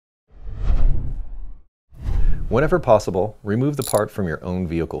Whenever possible, remove the part from your own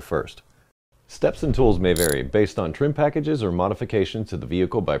vehicle first. Steps and tools may vary based on trim packages or modifications to the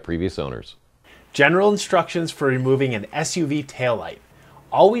vehicle by previous owners. General instructions for removing an SUV taillight.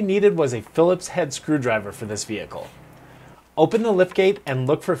 All we needed was a Phillips head screwdriver for this vehicle. Open the liftgate and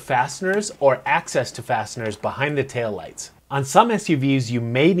look for fasteners or access to fasteners behind the taillights. On some SUVs, you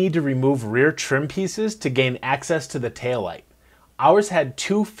may need to remove rear trim pieces to gain access to the taillight. Ours had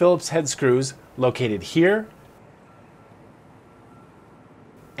 2 Phillips head screws located here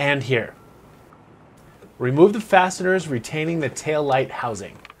and here. Remove the fasteners retaining the taillight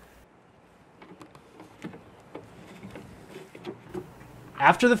housing.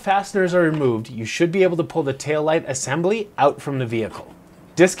 After the fasteners are removed, you should be able to pull the taillight assembly out from the vehicle.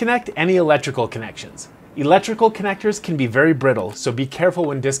 Disconnect any electrical connections. Electrical connectors can be very brittle, so be careful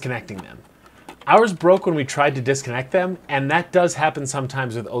when disconnecting them. Ours broke when we tried to disconnect them, and that does happen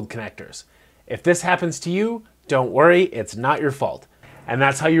sometimes with old connectors. If this happens to you, don't worry, it's not your fault. And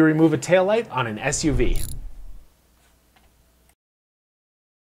that's how you remove a taillight on an SUV.